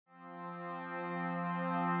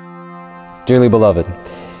Dearly beloved,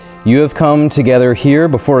 you have come together here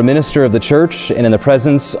before a minister of the church and in the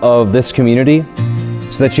presence of this community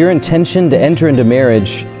so that your intention to enter into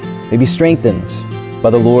marriage may be strengthened by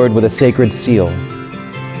the Lord with a sacred seal,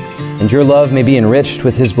 and your love may be enriched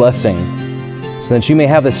with His blessing so that you may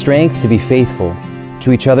have the strength to be faithful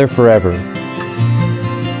to each other forever.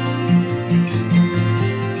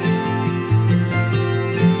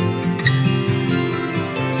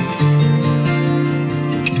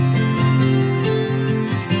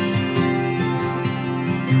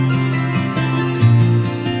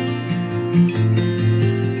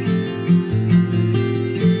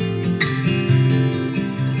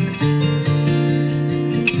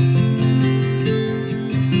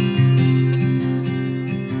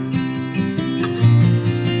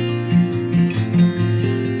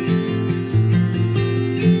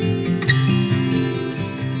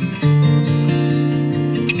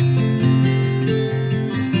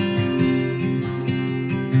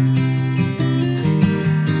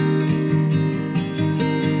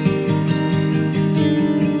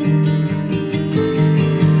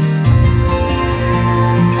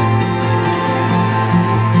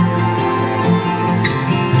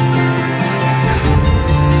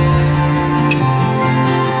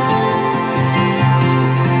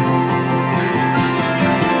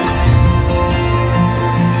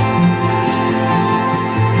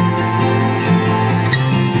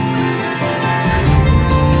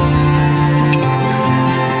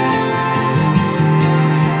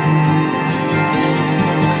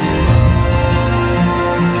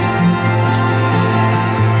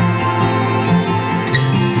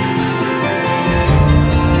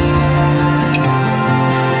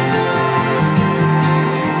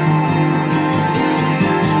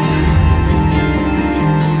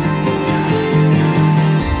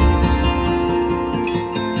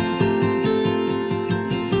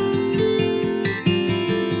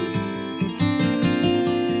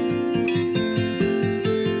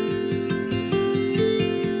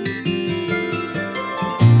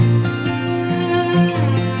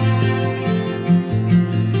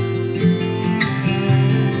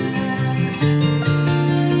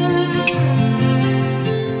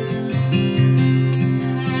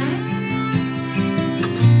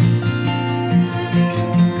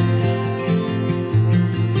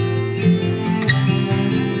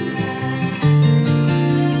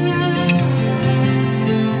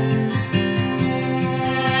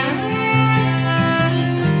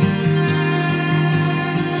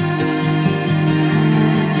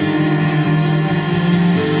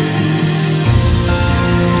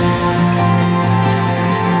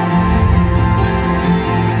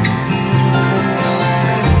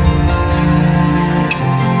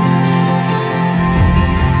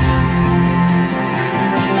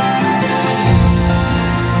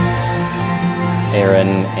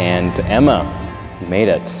 And Emma, you made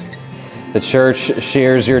it. The church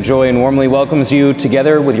shares your joy and warmly welcomes you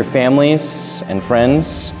together with your families and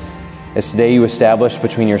friends as today you establish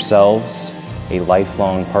between yourselves a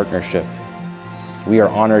lifelong partnership. We are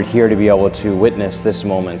honored here to be able to witness this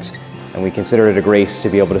moment, and we consider it a grace to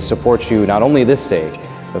be able to support you not only this day,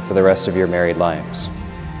 but for the rest of your married lives.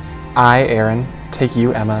 I, Aaron, take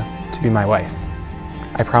you, Emma, to be my wife.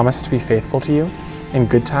 I promise to be faithful to you in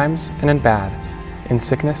good times and in bad, in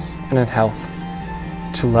sickness and in health,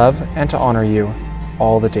 to love and to honor you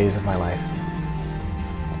all the days of my life.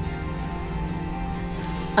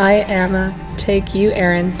 I, Anna, take you,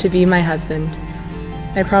 Aaron, to be my husband.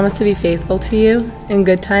 I promise to be faithful to you in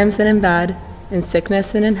good times and in bad, in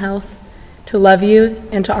sickness and in health, to love you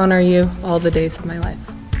and to honor you all the days of my life.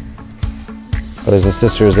 Brothers and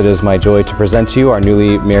sisters, it is my joy to present to you our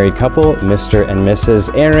newly married couple, Mr. and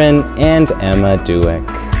Mrs. Aaron and Emma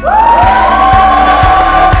Dueck.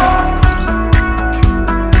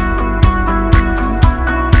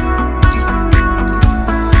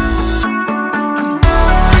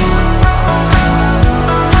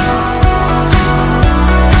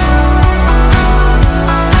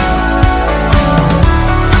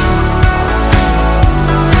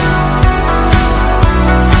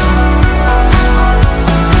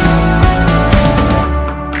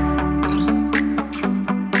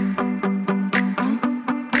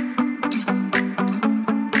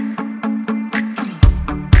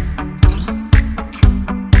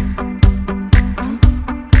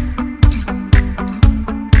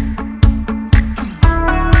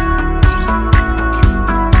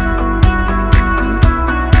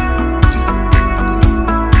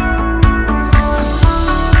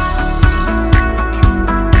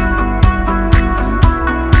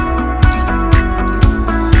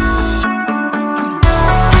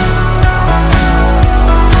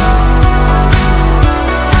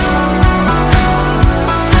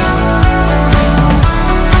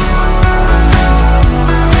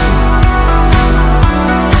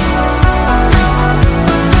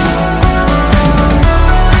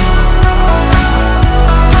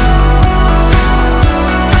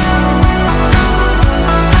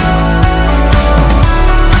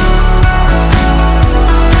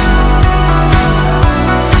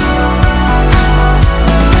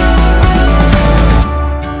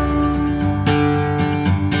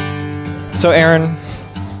 So Aaron,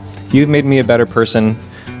 you've made me a better person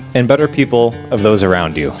and better people of those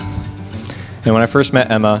around you. And when I first met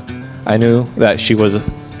Emma, I knew that she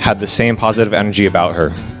had the same positive energy about her.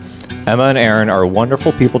 Emma and Aaron are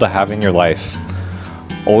wonderful people to have in your life,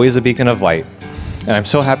 always a beacon of light. And I'm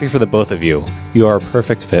so happy for the both of you. You are a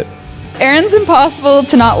perfect fit. Aaron's impossible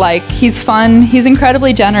to not like. He's fun, he's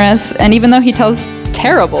incredibly generous, and even though he tells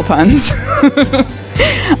terrible puns,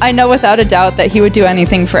 I know without a doubt that he would do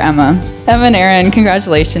anything for Emma. Emma and Aaron,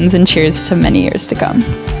 congratulations and cheers to many years to come.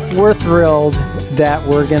 We're thrilled that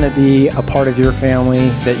we're going to be a part of your family,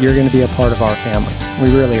 that you're going to be a part of our family.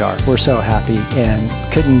 We really are. We're so happy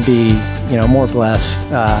and couldn't be, more blessed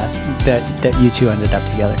that you two ended up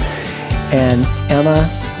together. And Emma,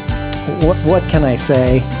 what can I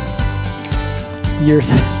say?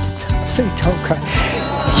 Don't cry.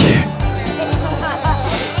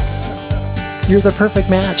 You're the perfect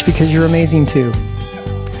match because you're amazing too.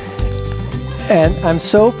 And I'm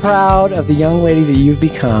so proud of the young lady that you've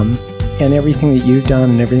become and everything that you've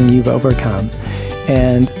done and everything you've overcome.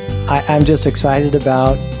 And I'm just excited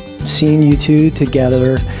about seeing you two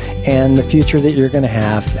together and the future that you're going to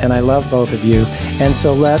have. And I love both of you. And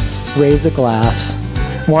so let's raise a glass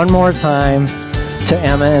one more time to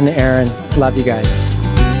Emma and Aaron. Love you guys.